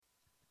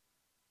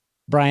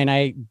Bryan,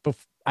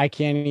 I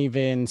can't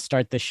even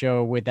start the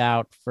show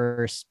without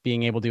first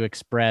being able to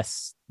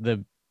express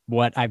the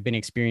what I've been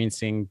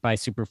experiencing by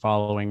super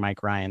following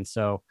Mike Ryan.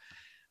 So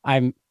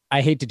I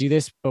hate to do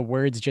this, but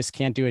words just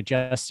can't do it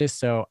justice.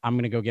 So I'm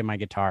gonna go get my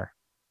guitar.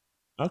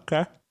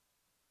 Okay.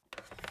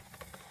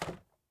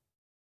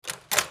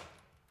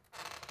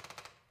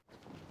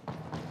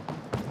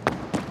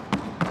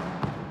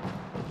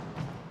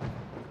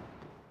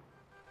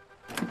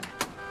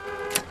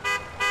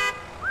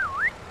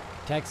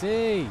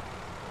 Taxi.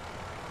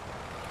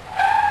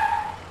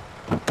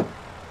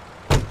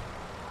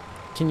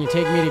 Can you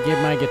take me to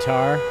get my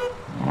guitar?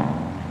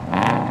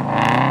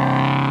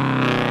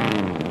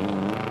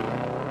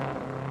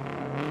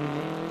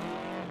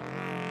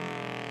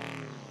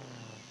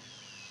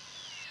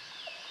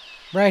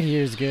 Right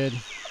here is good.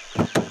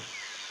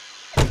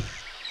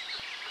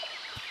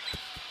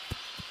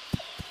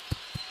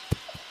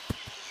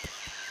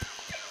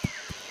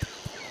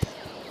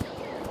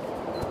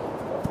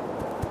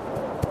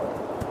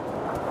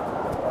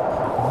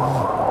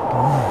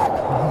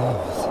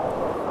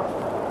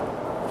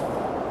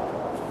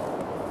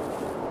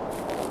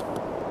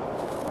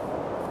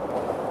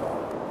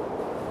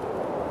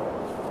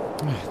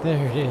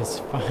 There it is,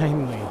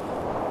 finally.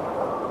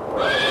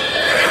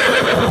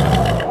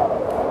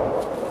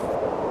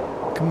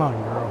 Come on,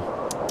 girl.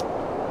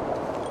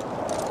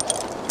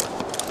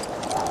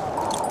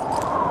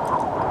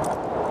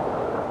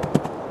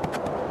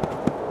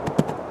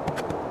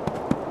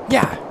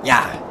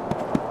 Yeah.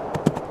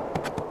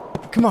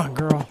 Come on,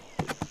 girl.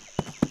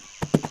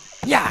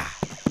 Yeah.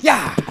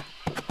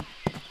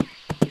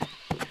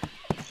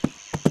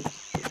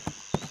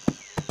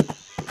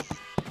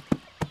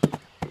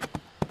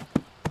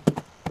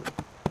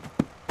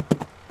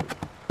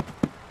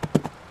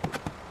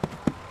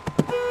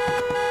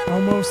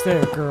 Almost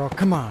there, girl.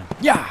 Come on.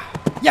 Yeah.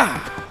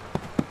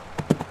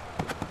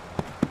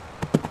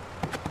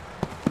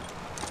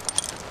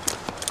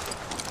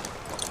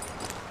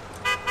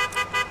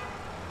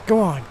 Go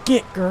on,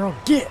 get, girl,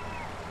 get.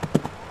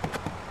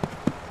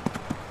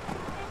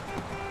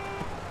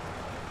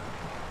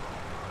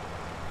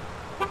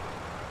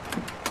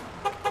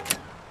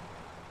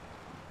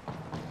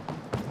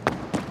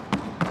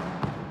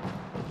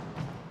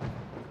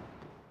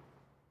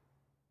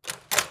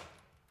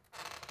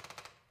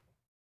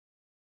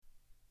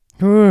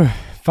 Whew,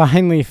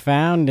 finally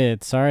found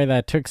it. Sorry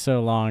that took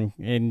so long.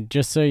 And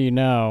just so you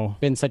know,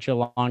 been such a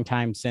long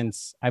time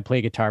since I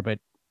play guitar, but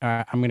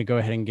I'm going to go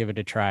ahead and give it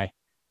a try.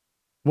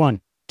 1,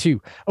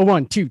 2,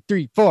 1, 2,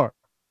 3, 4.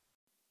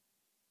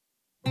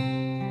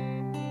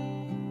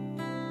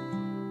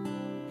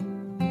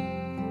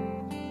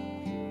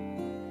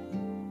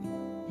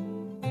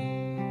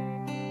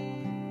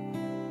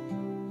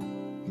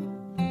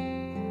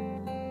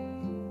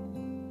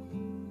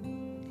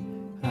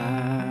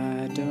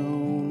 I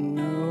don't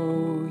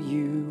know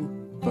you,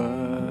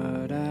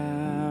 but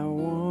I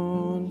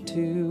want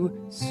to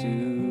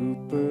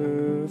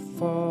super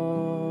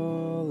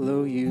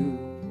follow you.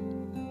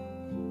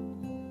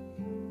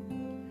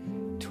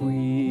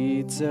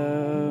 Tweets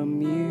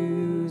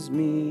amuse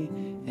me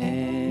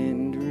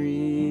and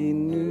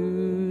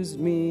renews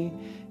me,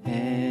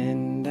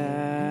 and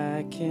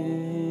I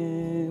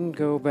can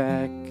go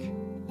back.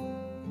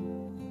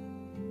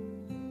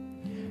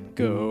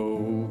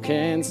 Go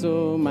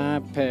cancel my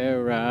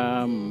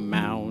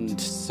Paramount,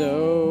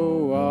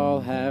 so I'll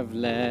have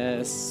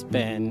less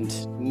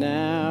spent.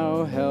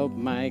 Now help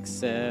Mike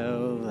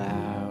sell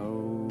out.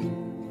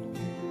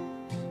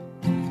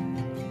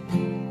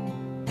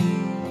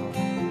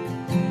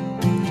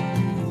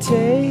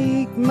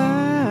 Take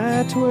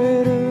my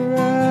Twitter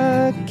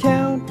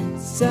account,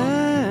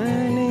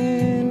 sign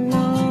in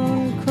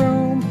on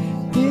Chrome,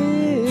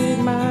 get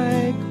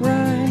Mike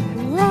Rhyme,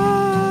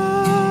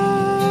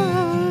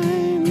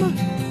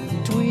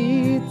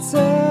 tweets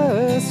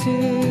us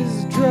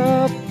his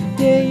drop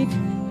date,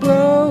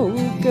 broke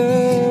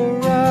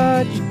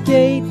garage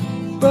gate,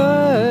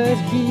 but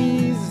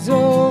he's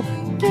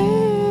okay.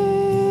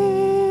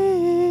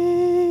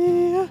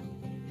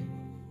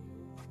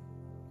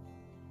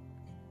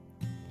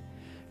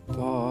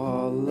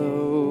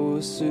 Follow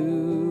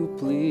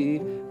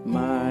Suplee,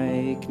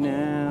 Mike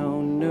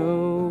now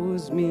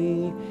knows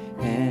me,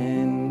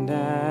 and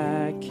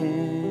I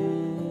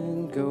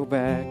can go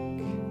back.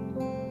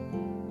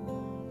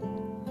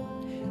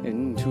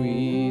 And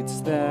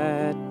tweets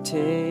that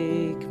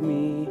take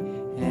me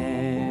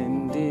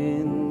and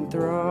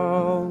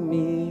enthrall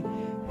me,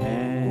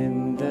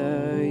 and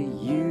the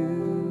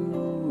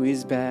U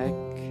is back.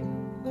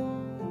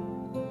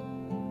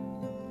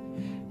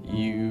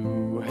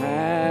 You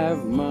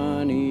have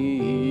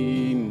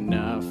money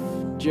enough,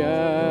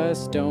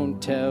 just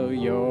don't tell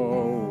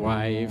your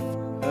wife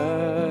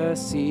a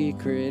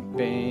secret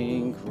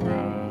bank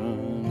run.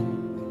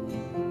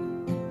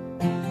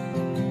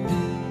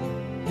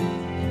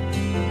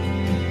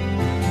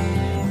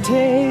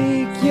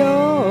 Take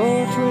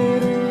your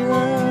Twitter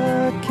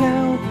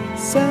account,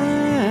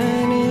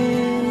 sign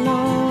in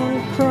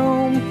on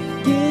Chrome,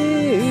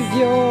 give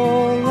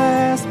your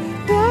last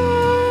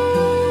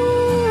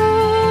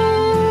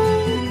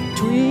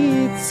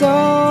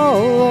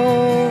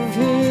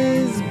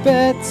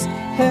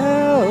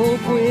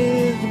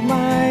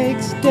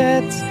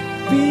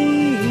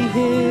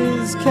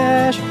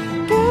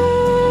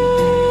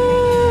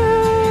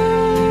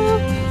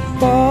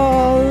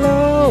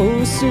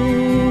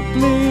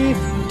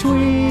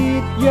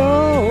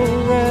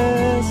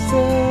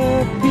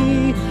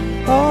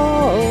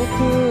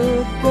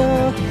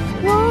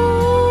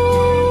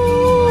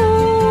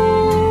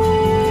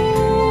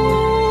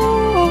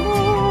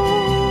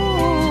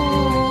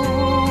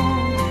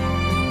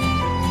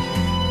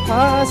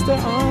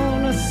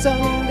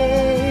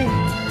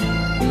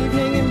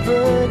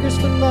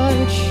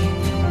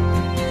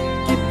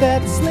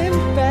that slim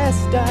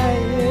fast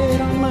diet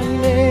on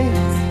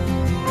Mondays,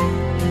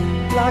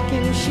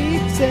 blocking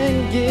sheets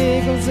and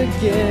giggles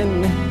again.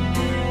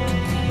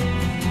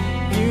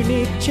 You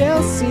need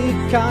Chelsea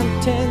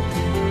content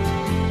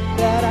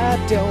that I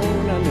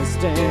don't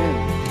understand.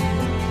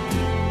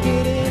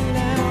 Get in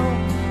now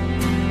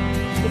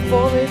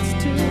before it's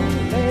too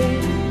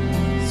late.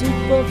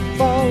 Super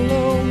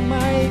follow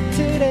Mike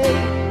today.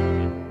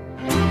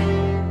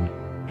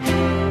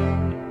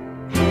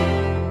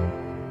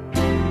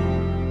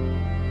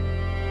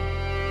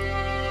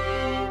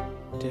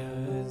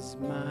 Does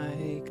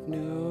Mike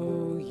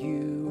know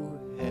you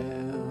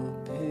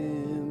help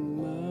him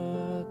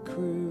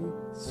accrue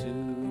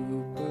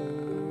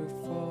super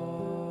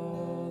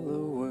followers?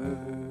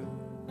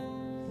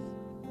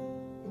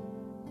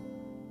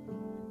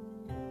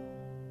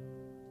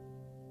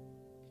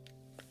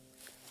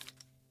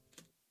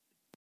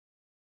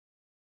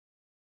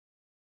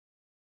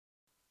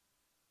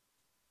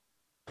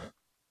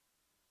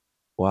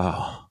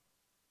 Wow.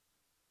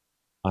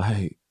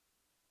 I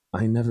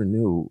I never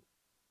knew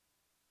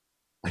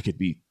I could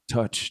be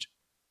touched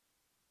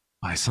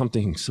by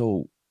something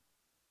so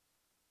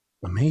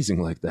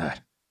amazing like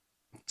that.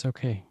 It's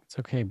okay. It's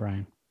okay,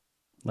 Bryan.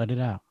 Let it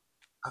out.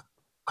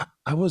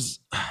 I was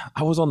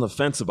on the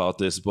fence about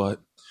this,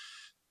 but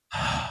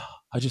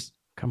I just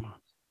Come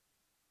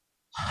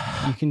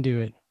on. You can do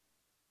it.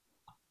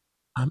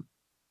 I'm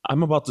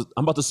I'm about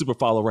to super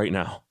follow right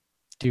now.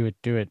 Do it.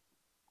 Do it.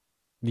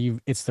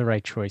 It's the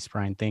right choice,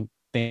 Bryan.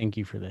 Thank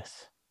you for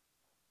this.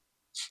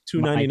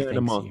 Two ninety Mike nine a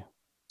thanks month. you.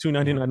 Two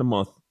ninety Yeah. nine a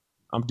month.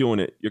 I'm doing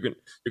it. You're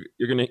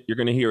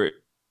gonna hear it.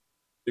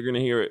 You're gonna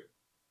hear it.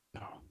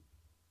 No.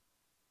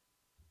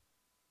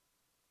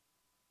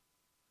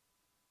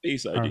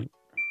 Face All ID. right.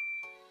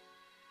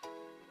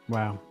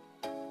 Wow.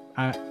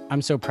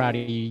 I'm so proud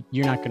of you.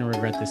 You're not going to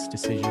regret this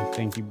decision.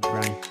 Thank you,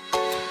 Bryan.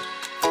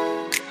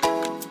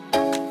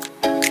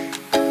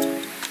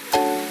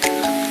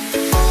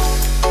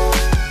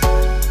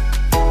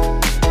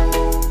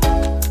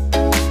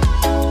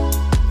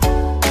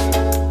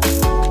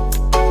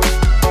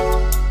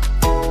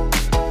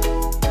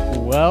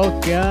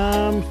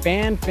 Welcome,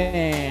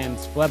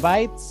 fans,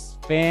 Flebites,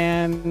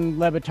 fan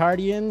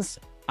Lebitardians.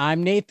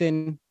 I'm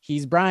Nathan.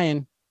 He's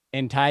Bryan,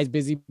 and Ty's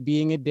busy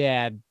being a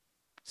dad.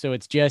 So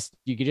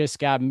you just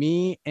got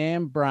me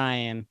and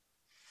Bryan.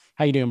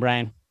 How you doing,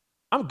 Bryan?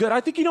 I'm good. I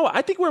think you know what?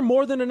 I think we're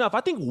more than enough.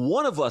 I think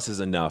one of us is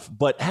enough,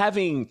 but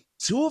having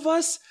two of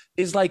us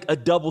is like a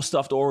double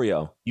stuffed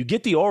Oreo. You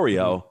get the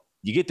Oreo,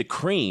 you get the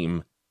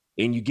cream,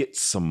 and you get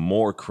some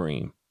more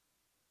cream.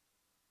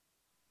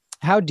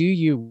 How do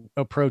you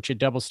approach a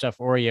double stuffed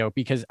Oreo?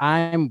 Because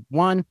I'm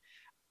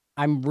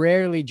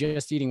rarely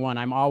just eating one.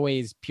 I'm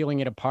always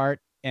peeling it apart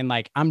and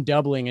like I'm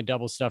doubling a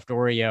double stuffed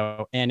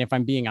Oreo. And if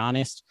I'm being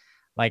honest,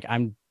 like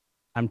I'm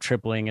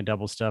tripling a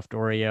double stuffed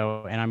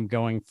Oreo and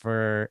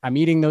I'm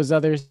eating those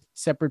other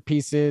separate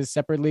pieces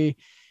separately.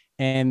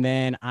 And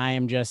then I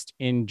am just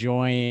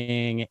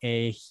enjoying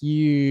a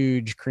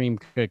huge cream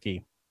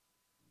cookie.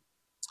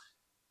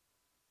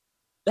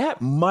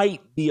 That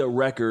might be a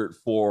record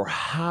for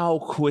how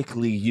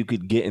quickly you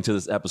could get into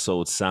this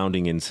episode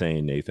sounding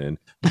insane, Nathan.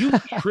 You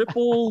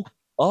triple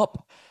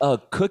up a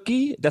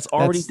cookie that's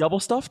already That's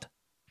double stuffed?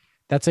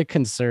 that's a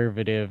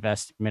conservative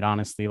estimate,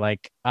 honestly.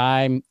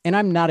 I'm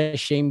not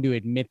ashamed to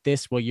admit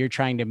this. While you're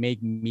trying to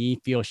make me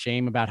feel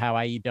shame about how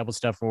I eat double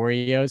stuffed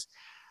Oreos,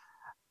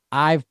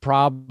 I've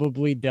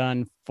probably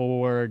done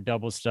 4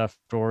 double stuffed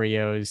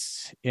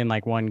Oreos in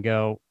like one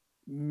go,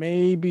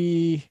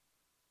 maybe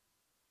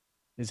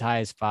as high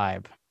as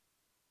 5.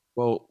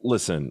 Well,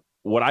 listen,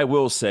 what I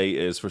will say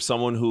is for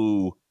someone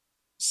who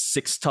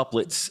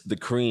six-tuplets the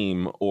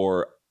cream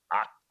or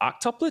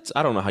octuplets,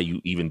 I don't know how you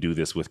even do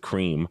this with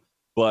cream,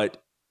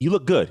 but you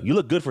look good. You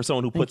look good for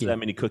someone who Thank puts you. that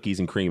many cookies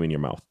and cream in your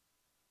mouth.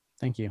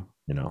 Thank you.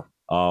 You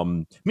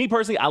know, me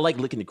personally, I like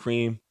licking the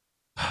cream.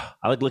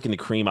 I like licking the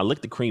cream. I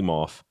lick the cream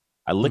off.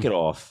 I lick it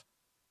off.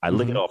 I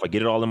lick it off. I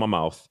get it all in my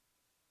mouth,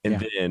 and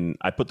Yeah. then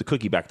I put the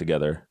cookie back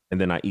together, and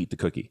then I eat the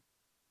cookie.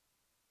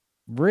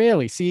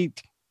 Really? See,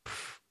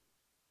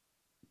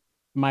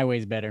 my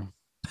way's better.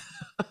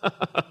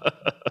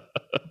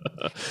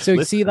 So see,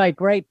 Listen,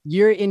 like, right,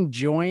 you're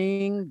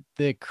enjoying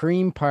the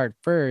cream part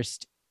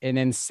first and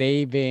then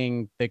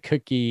saving the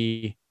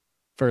cookie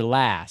for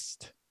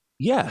last.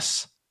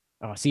 yes.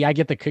 Oh, see, I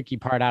get the cookie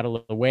part out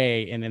of the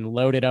way and then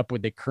load it up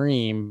with the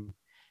cream.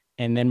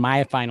 And then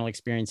my final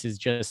experience is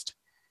just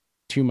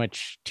too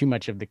much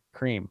of the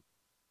cream.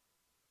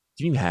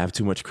 Do you have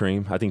too much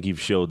cream? I think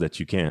you've showed that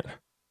you can't.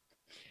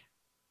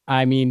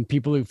 I mean,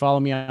 people who follow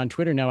me on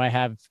Twitter know I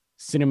have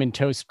cinnamon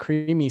toast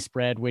creamy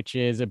spread, which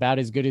is about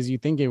as good as you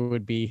think it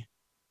would be.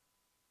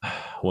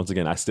 Once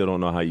again, I still don't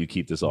know how you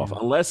keep this off. Yeah.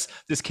 Unless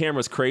this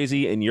camera's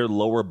crazy and your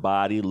lower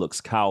body looks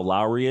Kyle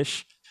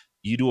Lowry-ish,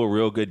 you do a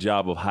real good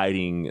job of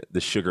hiding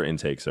the sugar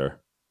intake, sir.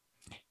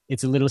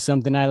 It's a little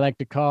something I like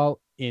to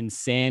call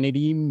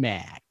Insanity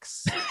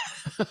Max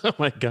Oh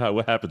my God,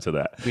 what happened to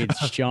that? with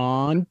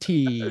Sean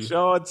T.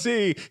 Sean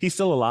T. He's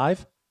still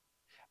alive?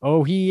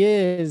 Oh, he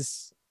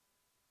is.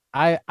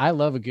 I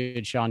love a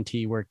good Sean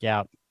T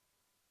workout.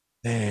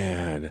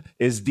 Man,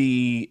 is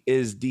the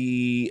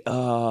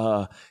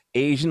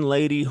Asian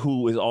lady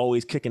who is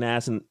always kicking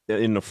ass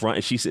in the front?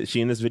 Is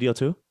she in this video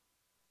too?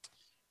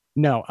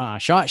 No,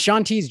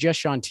 Sean T is just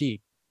Sean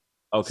T.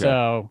 Okay.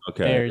 So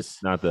Okay. It's there's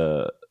not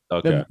the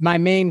okay. the my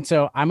main.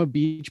 So I'm a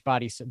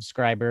Beachbody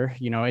subscriber,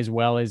 as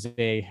well as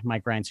a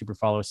Mike Ryan Super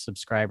Follow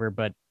subscriber.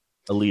 But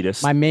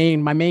Elitist. my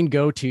main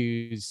go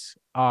tos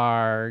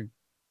are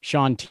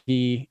Sean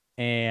T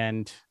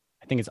and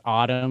I think it's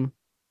Autumn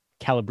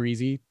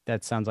Calabrese.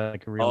 That sounds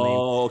like a real name.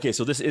 Oh, okay.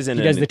 So this isn't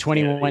He does an the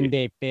 21 insanity.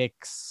 day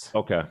fix,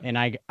 Okay. and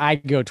I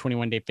go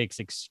 21 day fix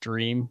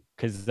extreme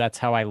because that's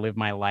how I live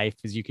my life.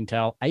 As you can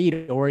tell, I eat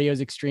Oreos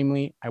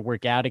extremely, I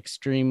work out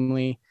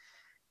extremely,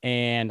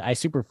 and I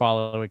super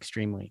follow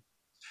extremely.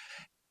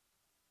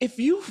 If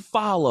you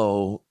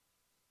follow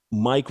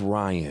Mike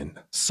Ryan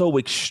so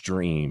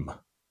extreme,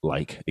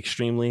 like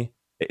extremely,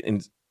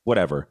 and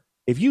whatever,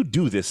 if you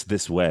do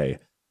this way,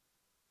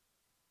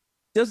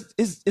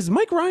 is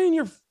Mike Ryan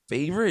your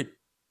favorite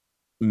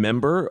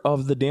member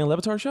of the Dan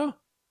Levitard show?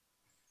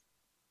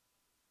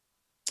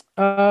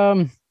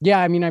 Yeah,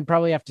 I mean, I'd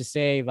probably have to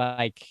say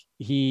like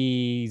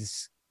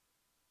he's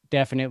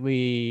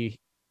definitely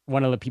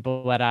one of the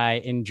people that I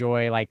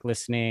enjoy like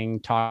listening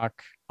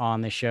talk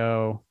on the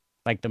show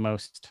like the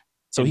most.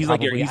 So And he's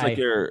like your probably he's like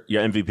I your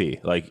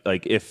MVP. Like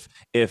if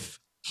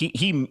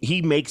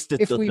he makes the,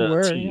 if the we the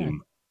were, yeah,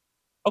 team.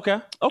 Okay.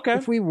 Okay.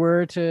 if we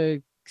were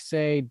to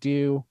say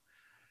do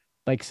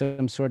like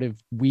some sort of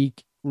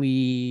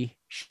weekly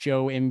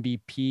show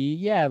MVP,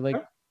 yeah, like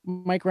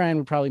Mike Ryan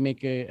would probably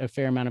make a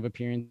fair amount of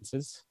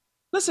appearances.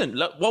 Listen,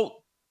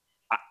 well,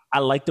 I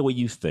like the way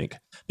you think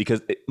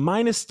because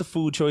minus the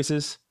food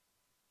choices,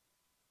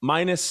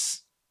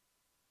 minus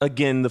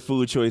again the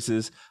food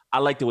choices, I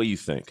like the way you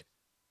think.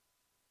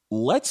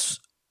 Let's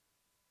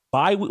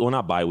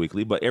not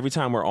bi-weekly, but every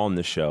time we're on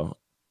the show,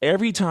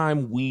 every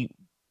time we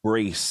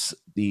brace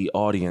the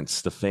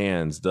audience, the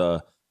fans,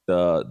 the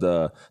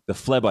The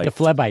phlebites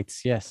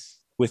Flebites, yes.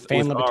 with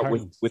Fan with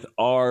Libertarians. with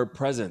our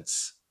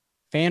presence.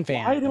 Fan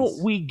Why don't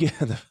fans. we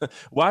give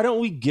why don't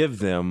we give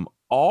them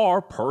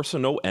our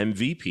personal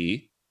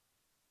MVP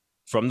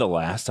from the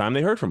last time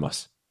they heard from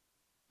us?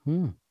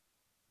 Hmm.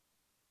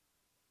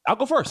 I'll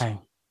go first. I,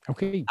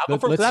 okay, I'll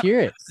go first. let's hear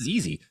it. This is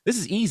easy. This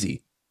is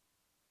easy.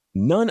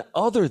 None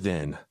other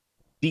than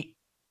the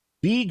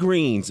B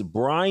Greens,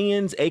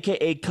 Brian's,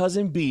 aka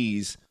Cousin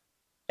B's,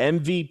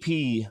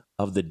 MVP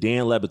of the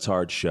Dan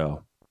Lebitard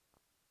show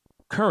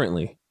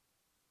currently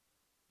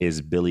is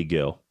Billy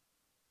Gill.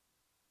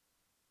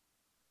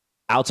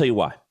 I'll tell you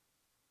why.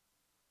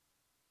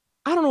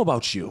 I don't know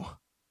about you,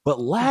 but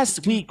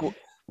last week.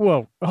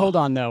 Whoa, hold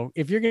on though.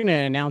 If you're gonna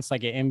announce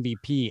like an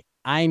MVP,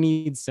 I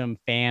need some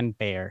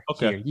fanfare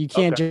Okay. here. You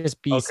can't Okay.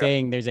 just be Okay.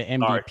 saying there's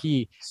an Sorry.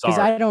 MVP because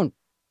Sorry.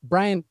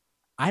 Brian,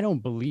 I don't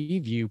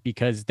believe you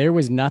because there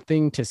was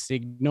nothing to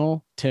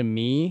signal to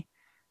me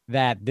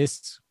that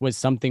this was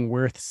something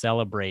worth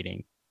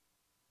celebrating.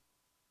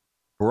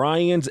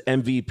 Brian's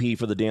MVP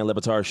for the Dan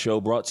Lebitard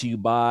show brought to you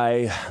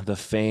by the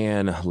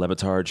fan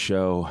Lebitard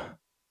show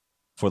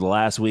for the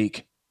last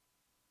week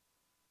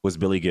was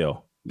Billy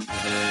Gill.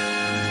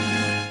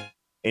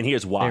 And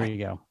here's why. There you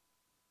go.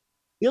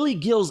 Billy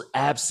Gill's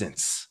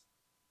absence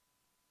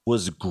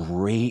was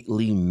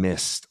greatly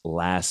missed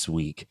last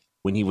week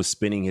when he was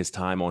spending his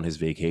time on his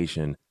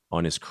vacation,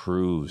 on his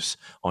cruise,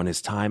 on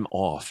his time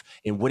off.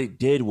 And what it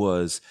did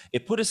was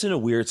it put us in a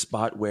weird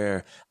spot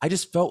where I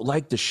just felt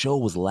like the show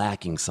was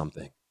lacking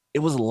something. It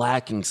was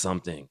lacking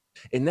something.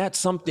 And that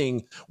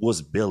something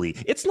was Billy.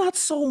 It's not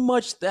so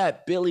much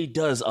that Billy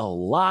does a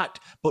lot,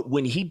 but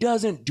when he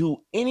doesn't do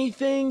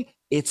anything,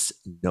 it's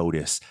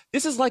noticed.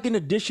 This is like an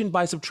addition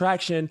by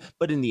subtraction,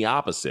 but in the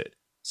opposite.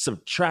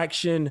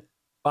 Subtraction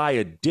by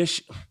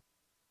addition.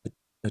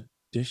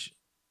 Addition.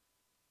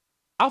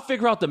 I'll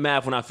figure out the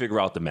math when I figure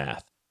out the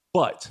math.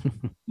 But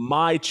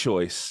my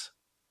choice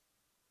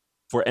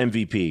for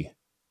MVP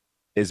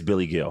is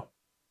Billy Gill.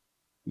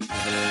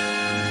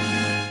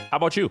 How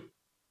about you?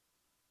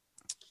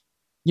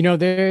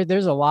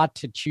 There's a lot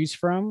to choose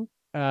from.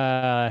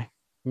 I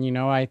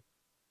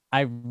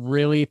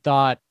really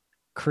thought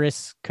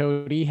Chris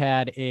Cody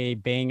had a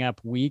bang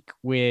up week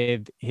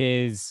with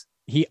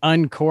he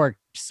uncorked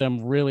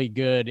some really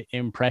good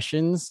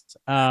impressions,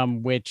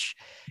 which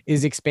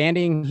is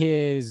expanding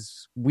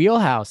his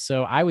wheelhouse.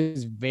 So I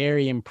was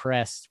very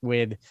impressed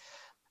with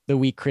the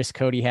week Chris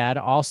Cody had.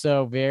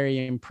 Also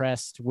very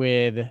impressed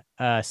with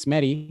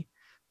Smetty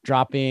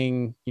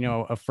dropping,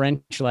 a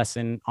French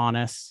lesson on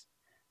us.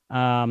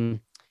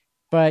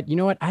 But you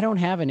know what? I don't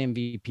have an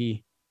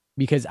MVP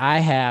because I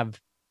have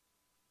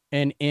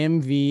an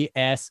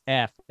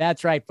MVSF.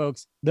 That's right,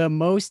 folks. The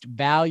most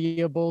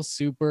valuable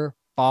super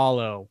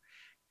follow.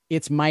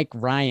 It's Mike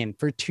Ryan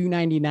for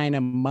 $2.99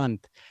 a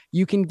month.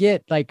 You can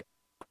get like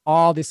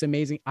all this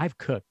amazing. I've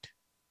cooked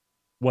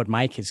what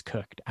Mike has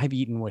cooked. I've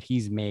eaten what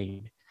he's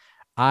made.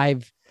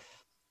 I've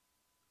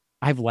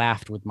I've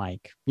laughed with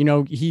Mike. You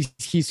know, he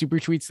super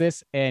tweets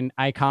this, and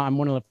I'm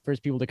one of the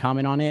first people to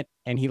comment on it,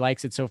 and he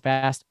likes it so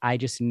fast. I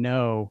just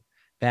know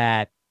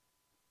that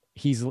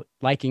he's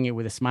liking it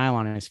with a smile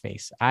on his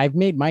face. I've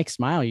made Mike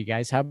smile, you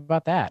guys. How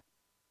about that?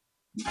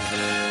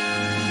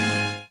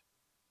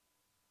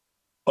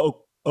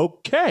 Oh,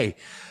 okay.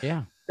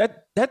 Yeah.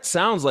 That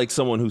sounds like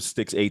someone who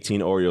sticks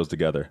 18 Oreos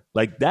together.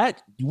 Like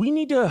that,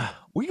 we're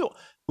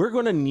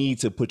going to need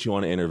to put you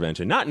on an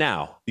intervention. Not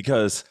now,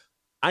 because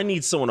I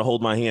need someone to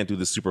hold my hand through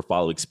the super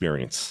follow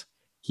experience.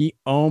 He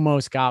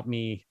almost got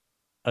me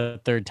a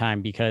third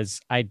time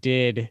because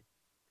because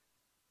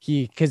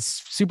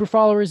super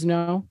followers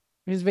know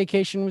his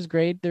vacation was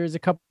great. There's a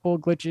couple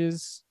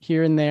glitches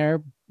here and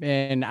there.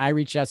 And I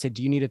reached out, said,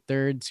 "Do you need a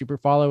third super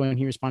follow?" And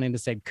he responded and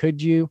said,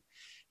 "Could you?"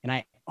 And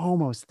I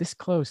almost this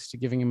close to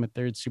giving him a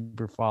third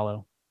super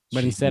follow.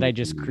 But instead, I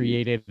just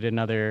created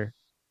another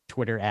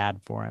Twitter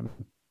ad for him.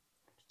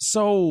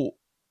 So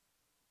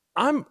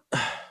I'm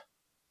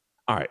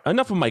all right.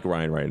 Enough of Mike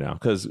Ryan right now,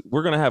 because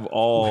we're gonna have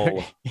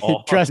all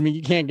Trust me,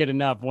 you can't get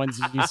enough once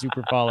you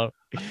super follow.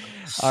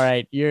 All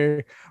right,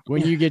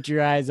 when you get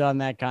your eyes on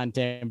that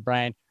content,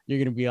 Bryan, you're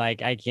gonna be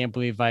like, I can't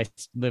believe I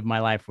live my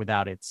life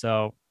without it.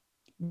 So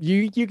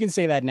you can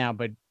say that now,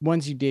 but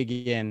once you dig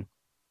in,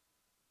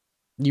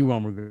 you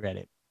won't regret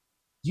it.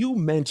 You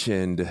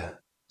mentioned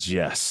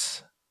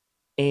Jess,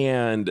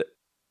 and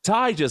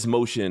Ty just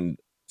motioned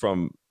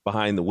from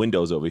behind the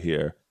windows over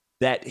here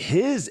that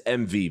his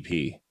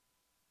MVP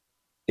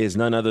is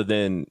none other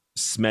than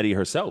Smetty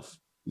herself.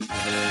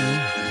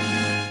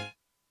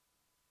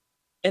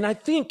 And I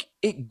think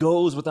it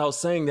goes without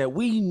saying that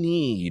we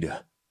need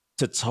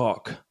to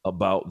talk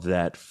about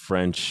that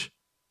French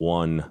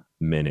 1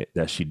 minute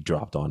that she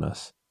dropped on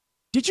us.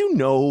 Did you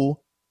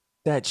know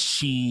that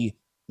she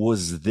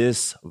was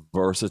this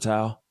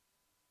versatile?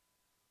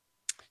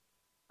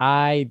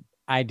 I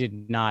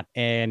did not,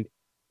 and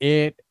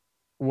it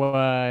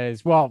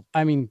was well.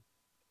 I mean,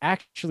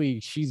 actually,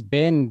 she's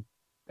been.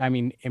 I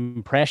mean,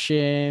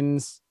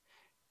 impressions.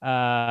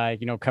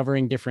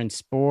 Covering different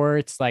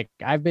sports. Like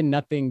I've been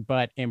nothing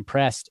but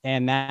impressed,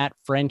 and that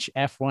French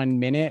F1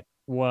 minute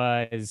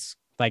was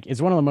like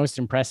it's one of the most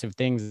impressive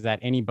things that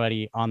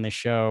anybody on the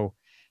show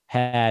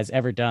has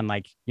ever done.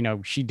 Like,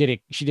 she did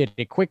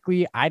it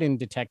quickly. I didn't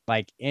detect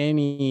like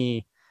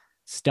any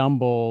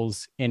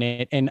stumbles in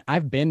it. And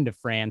I've been to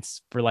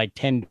France for like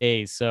 10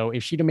 days. So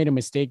if she'd have made a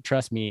mistake,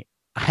 trust me,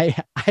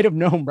 I'd have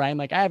known, Bryan.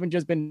 Like I haven't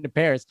just been to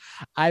Paris.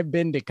 I've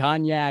been to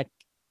Cognac.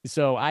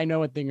 So I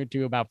know a thing or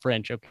two about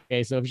French.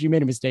 Okay. So if she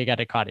made a mistake, I'd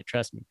have caught it,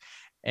 trust me.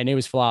 And it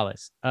was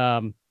flawless.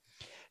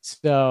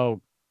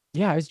 So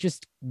yeah, I was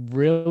just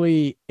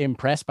really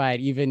impressed by it.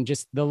 Even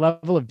just the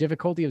level of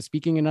difficulty of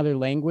speaking another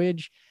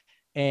language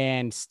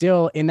and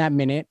still in that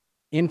minute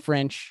in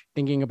French,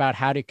 thinking about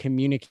how to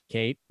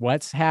communicate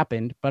what's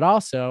happened, but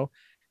also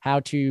how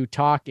to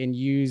talk and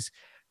use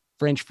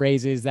French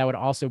phrases that would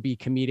also be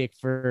comedic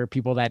for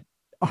people that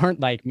aren't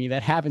like me,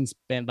 that haven't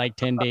spent like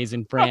 10 days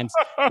in France,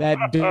 that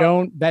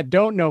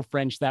don't know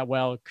French that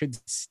well, could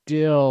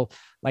still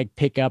like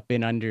pick up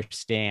and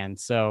understand.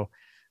 So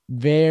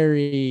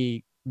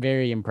very,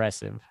 very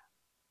impressive.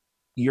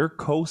 Your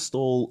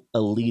coastal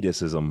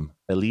elitism,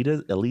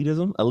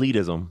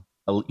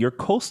 your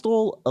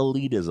coastal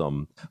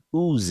elitism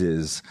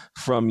oozes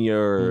from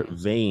your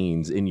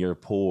veins in your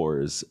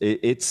pores.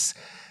 It's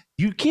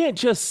you can't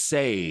just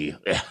say,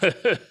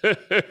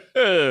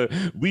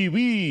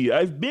 oui,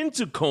 I've been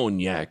to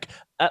Cognac.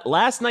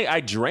 Last night I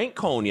drank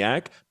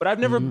Cognac, but I've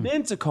never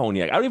been to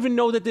Cognac. I don't even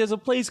know that there's a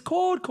place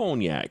called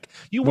Cognac.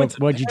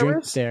 What'd you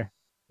drink there?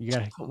 You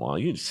gotta come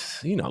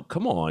on,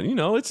 come on,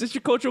 it's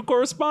your cultural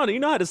correspondent. You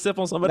know how to sip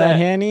on some of that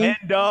Henny, hen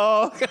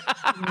dog.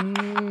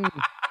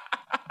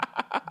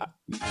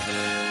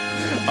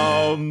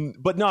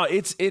 But no,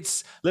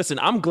 it's listen,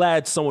 I'm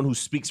glad someone who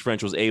speaks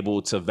French was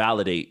able to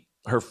validate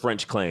her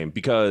French claim,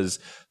 because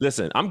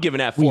listen, I'm giving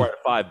that 4 out of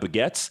 5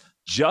 baguettes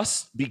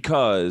just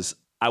because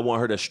I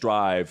want her to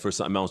strive for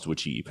something else to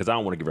achieve, because I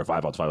don't want to give her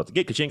 5 out of 5 out the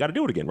gate because she ain't got to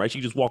do it again, right? She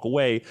can just walk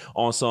away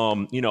on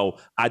some,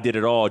 I did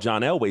it all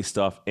John Elway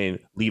stuff and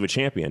leave a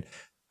champion.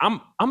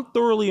 I'm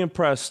thoroughly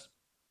impressed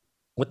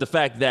with the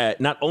fact that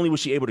not only was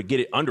she able to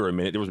get it under a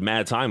minute, there was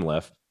mad time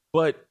left,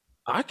 but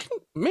I can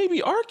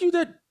maybe argue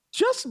that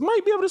Jess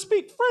might be able to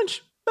speak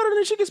French better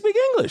than she can speak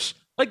English.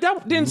 Like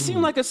that didn't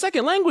seem like a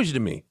second language to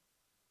me.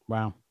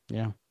 Wow.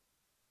 Yeah.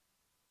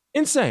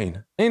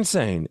 Insane.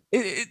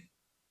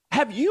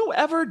 Have you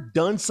ever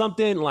done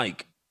something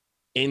like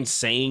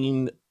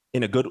insane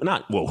in a good,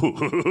 not,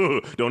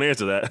 whoa, don't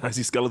answer that. I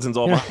see skeletons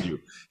all behind you.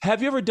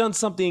 Have you ever done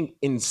something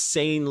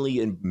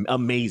insanely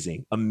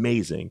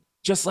amazing,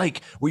 just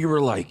like where you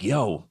were like,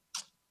 yo,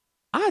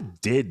 I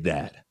did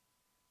that?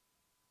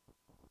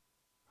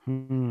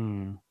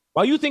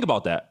 While you think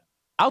about that,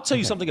 I'll tell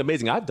you something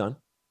amazing I've done.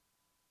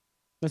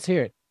 Let's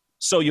hear it.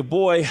 So your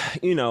boy,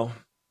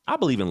 I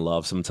believe in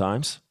love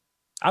sometimes.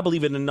 I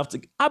believe in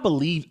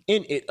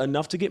it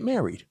enough to get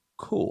married.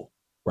 Cool,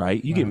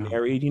 right? You get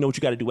married. You know what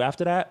you got to do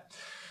after that?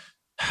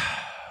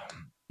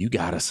 You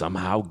got to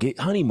somehow get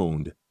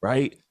honeymooned.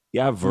 right?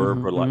 Yeah,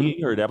 verb, or like Mm-hmm.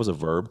 you heard that was a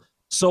verb.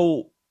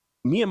 So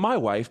me and my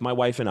wife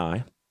and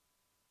I,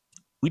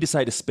 we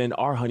decided to spend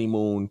our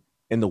honeymoon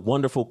in the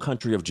wonderful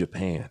country of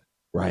Japan,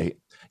 right?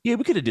 Yeah,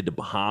 we could have did the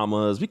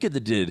Bahamas, we could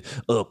have did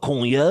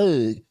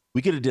Konya,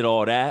 we could have did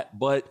all that,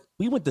 but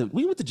we went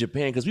to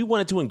Japan because we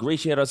wanted to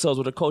ingratiate ourselves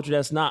with a culture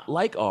that's not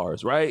like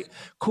ours, right?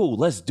 Cool,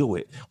 let's do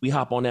it. We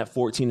hop on that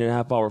 14 and a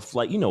half hour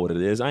flight. You know what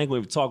it is. I ain't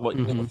going to talk about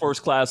Mm-hmm.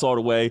 first class all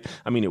the way.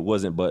 I mean, it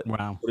wasn't, but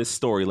Wow. for this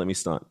story, let me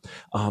stunt.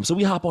 So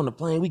we hop on the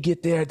plane, we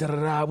get there,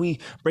 we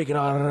break it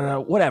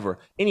all, whatever.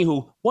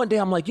 Anywho, one day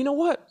I'm like, you know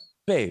what,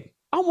 babe,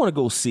 I want to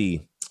go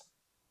see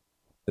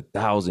the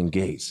Thousand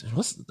Gates.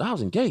 What's the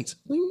Thousand Gates?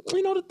 You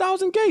know, the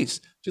Thousand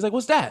Gates. She's like,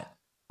 what's that?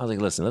 I was like,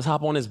 listen, let's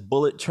hop on this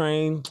bullet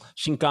train,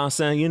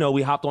 Shinkansen. You know,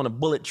 we hopped on a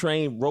bullet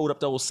train, rode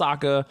up to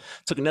Osaka,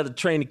 took another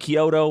train to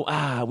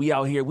Kyoto. We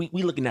out here, we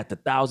looking at the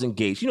Thousand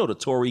Gates. You know, the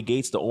Torii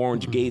Gates, the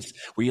orange Mm-hmm. gates,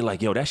 where you're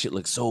like, yo, that shit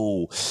looks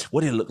so,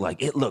 what did it look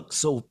like? It looked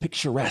so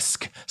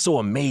picturesque, so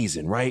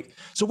amazing, right?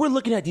 So we're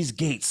looking at these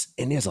gates,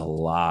 and there's a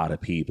lot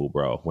of people,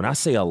 bro. When I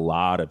say a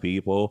lot of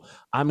people,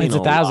 I mean It's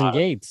a a thousand lot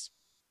of, gates.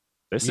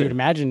 You would listen,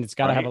 imagine it's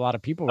got to have right? a lot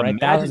of people, right?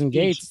 Thousand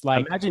gates,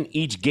 like, Imagine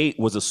each gate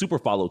was a super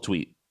follow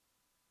tweet.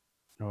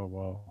 oh,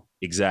 whoa.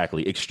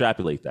 Exactly.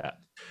 Extrapolate that.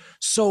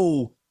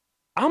 So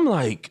I'm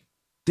like,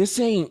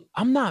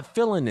 I'm not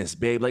feeling this,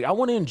 babe. Like, I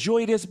want to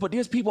enjoy this, but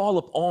there's people all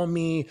up on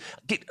me.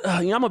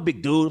 I'm a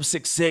big dude, I'm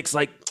 6'6".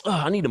 Like,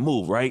 I need to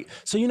move, right?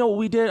 So you know what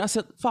we did? I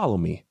said, follow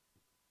me.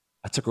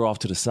 I took her off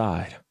to the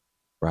side,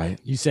 right?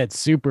 You said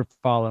super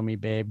follow me,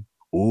 babe.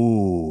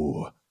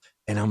 Ooh.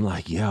 And I'm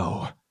like,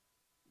 yo,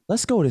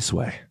 let's go this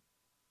way.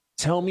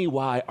 Tell me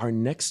why our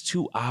next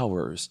 2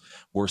 hours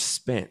were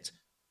spent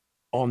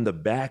on the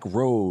back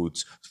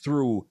roads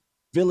through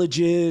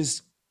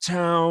villages,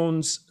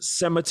 towns,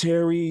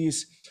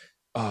 cemeteries,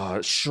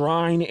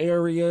 shrine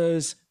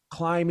areas,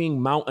 climbing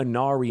Mount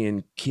Inari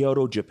in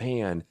Kyoto,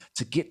 Japan,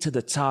 to get to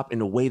the top in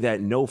a way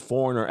that no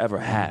foreigner ever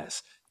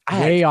has.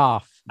 Way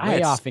off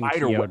in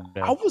Spider-web.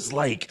 Kyoto. I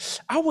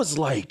was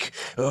like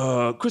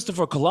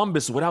Christopher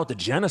Columbus without the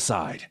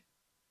genocide.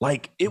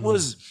 Like it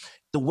was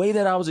the way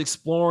that I was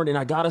exploring, and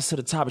I got us to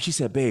the top. And she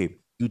said, "Babe,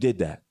 you did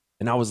that,"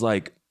 and I was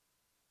like,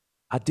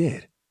 "I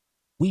did.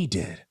 We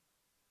did."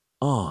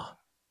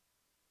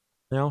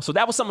 So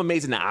that was something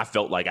amazing that I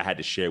felt like I had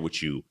to share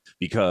with you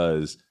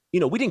because we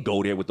didn't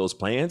go there with those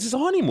plans. It's a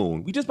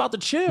honeymoon. We just about to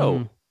chill.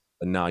 Mhm.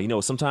 But now,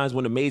 sometimes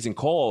when amazing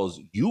calls,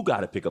 you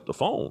got to pick up the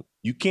phone.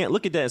 You can't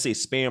look at that and say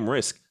spam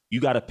risk. You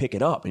got to pick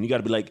it up and you got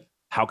to be like,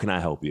 how can I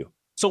help you?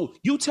 So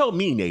you tell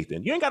me,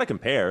 Nathan, you ain't got to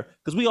compare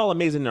because we all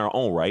amazing in our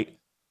own right.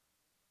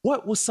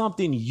 What was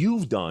something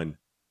you've done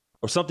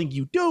or something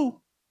you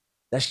do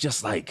that's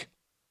just like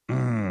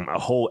a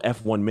whole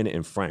F1 minute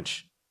in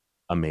French?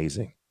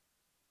 Amazing.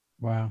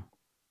 Wow.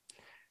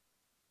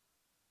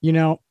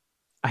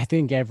 I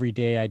think every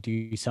day I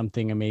do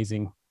something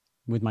amazing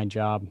with my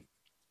job.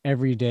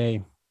 Every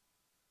day,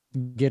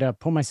 get up,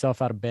 pull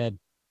myself out of bed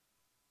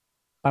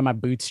by my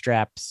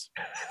bootstraps,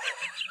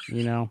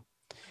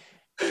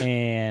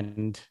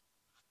 and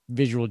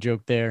visual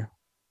joke there,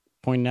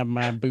 pointing at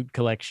my boot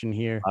collection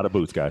here. Out of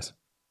boots, guys.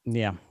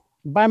 Yeah.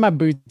 Buy my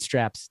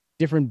bootstraps,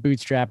 different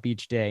bootstrap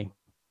each day.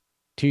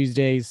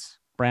 Tuesdays,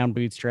 brown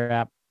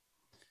bootstrap.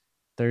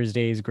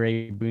 Thursdays,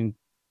 gray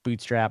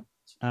bootstrap.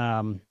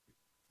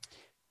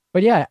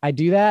 But yeah, I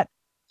do that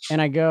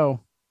and I go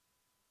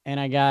and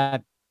I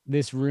got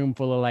this room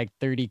full of like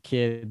 30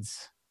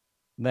 kids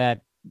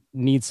that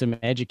need some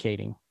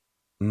educating,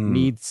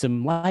 need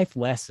some life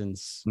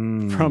lessons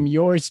from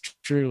yours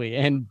truly.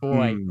 And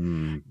boy,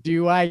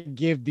 do I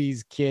give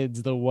these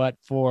kids the what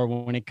for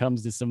when it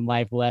comes to some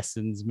life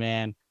lessons,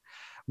 man.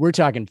 We're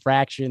talking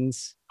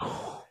fractions.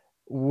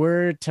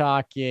 We're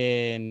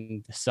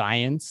talking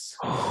science,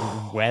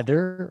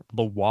 weather,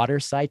 the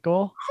water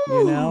cycle,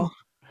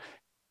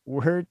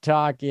 We're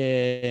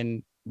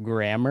talking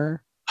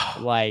grammar,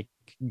 like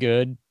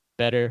good,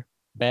 better,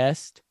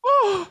 best.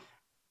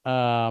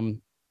 And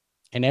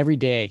every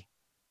day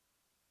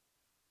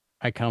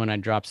I come and I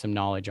drop some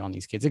knowledge on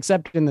these kids,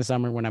 except in the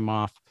summer when I'm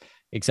off,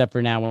 except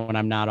for now when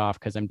I'm not off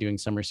because I'm doing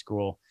summer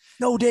school.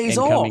 No days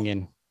off. Coming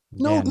in.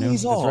 No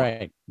days off. That's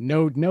right.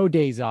 No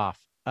days off.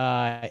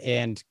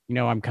 And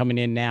I'm coming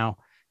in now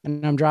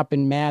and I'm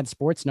dropping mad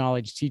sports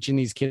knowledge, teaching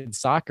these kids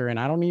soccer. And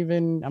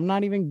I'm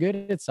not even good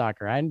at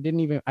soccer.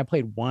 I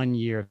played 1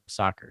 year of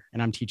soccer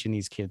and I'm teaching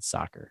these kids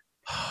soccer.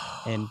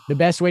 And the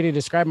best way to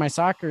describe my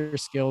soccer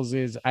skills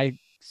is I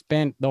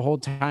spent the whole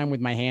time with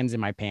my hands in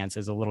my pants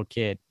as a little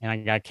kid and I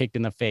got kicked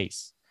in the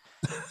face,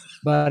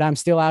 but I'm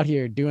still out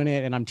here doing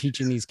it and I'm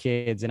teaching these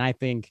kids. And I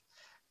think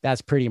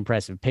that's pretty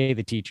impressive. Pay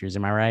the teachers.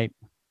 Am I right?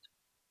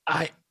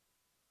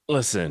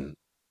 Listen,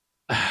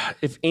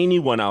 if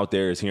anyone out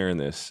there is hearing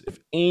this, if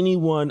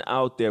anyone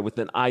out there with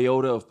an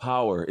iota of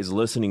power is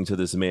listening to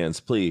this man's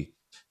plea,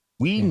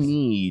 we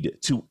need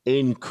to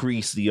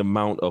increase the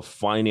amount of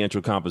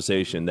financial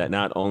compensation that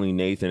not only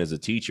Nathan as a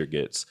teacher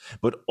gets,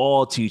 but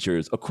all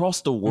teachers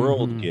across the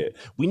world get.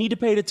 We need to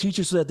pay the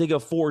teachers so that they can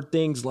afford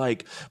things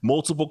like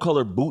multiple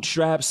color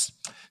bootstraps,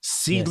 Yes.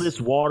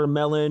 seedless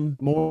watermelon.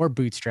 More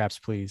bootstraps,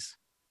 please.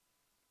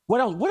 What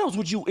else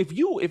would you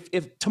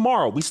if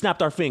tomorrow we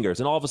snapped our fingers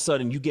and all of a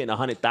sudden you getting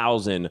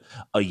 100,000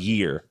 a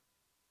year?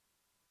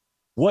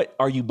 What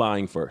are you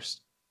buying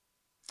first?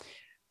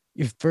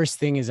 Your first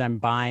thing is I'm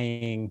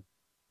buying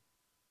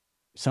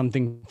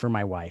something for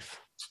my wife.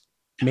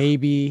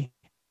 Maybe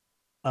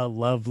a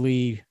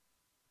lovely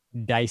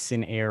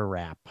Dyson Air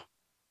wrap.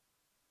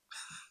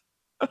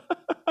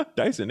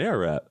 Dyson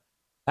Airwrap. Is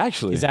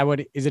Actually, that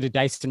what is it? A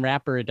Dyson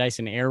wrap or a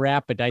Dyson Air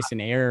wrap? A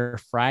Dyson Air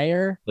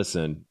fryer?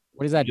 listen,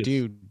 What does that just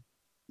do?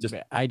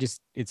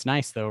 just It's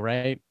nice though,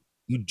 right?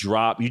 you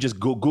just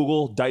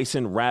Google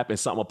Dyson wrap and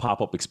something will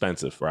pop up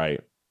expensive,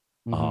 right?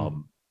 Mm-hmm.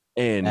 Um,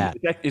 and That.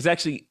 it's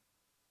actually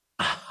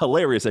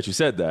hilarious that you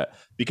said that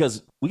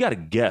because we got a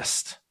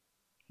guest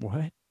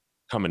What?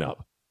 coming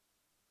up.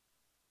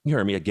 You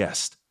heard me, a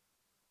guest.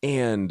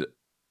 And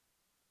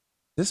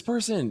this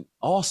person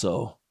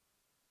also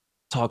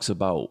talks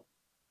about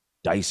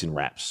Dyson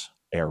wraps,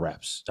 air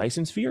wraps,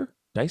 Dyson Sphere,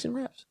 Dyson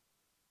wraps.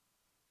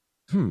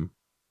 I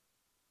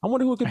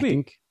wonder who it could I be.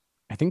 think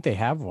I think they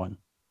have one.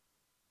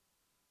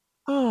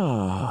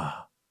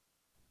 Ah,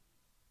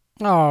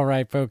 All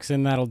right, folks,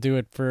 and that'll do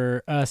it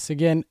for us.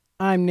 Again,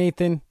 I'm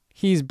Nathan.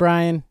 He's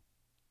Bryan.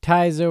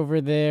 Ty's over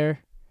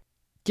there.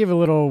 Give a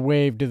little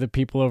wave to the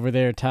people over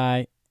there,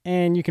 Ty.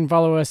 And you can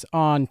follow us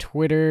on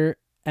Twitter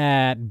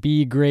at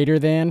be greater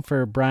than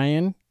for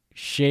Bryan,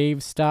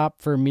 shave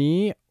stop for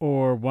me,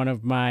 or one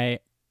of my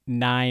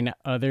 9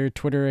 other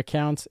Twitter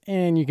accounts.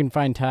 And you can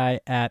find Ty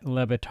at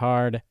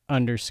lebetard_fan.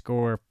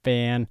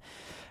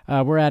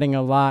 We're adding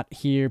a lot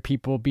here,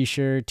 people. Be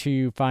sure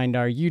to find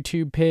our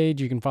YouTube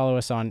page. You can follow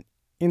us on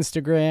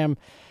Instagram.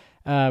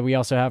 We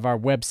also have our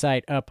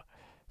website up,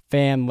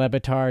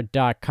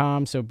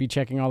 fanlebetard.com. So be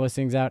checking all those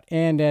things out.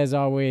 And as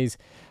always,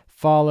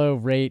 follow,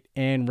 rate,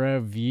 and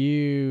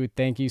review.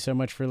 Thank you so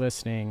much for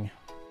listening.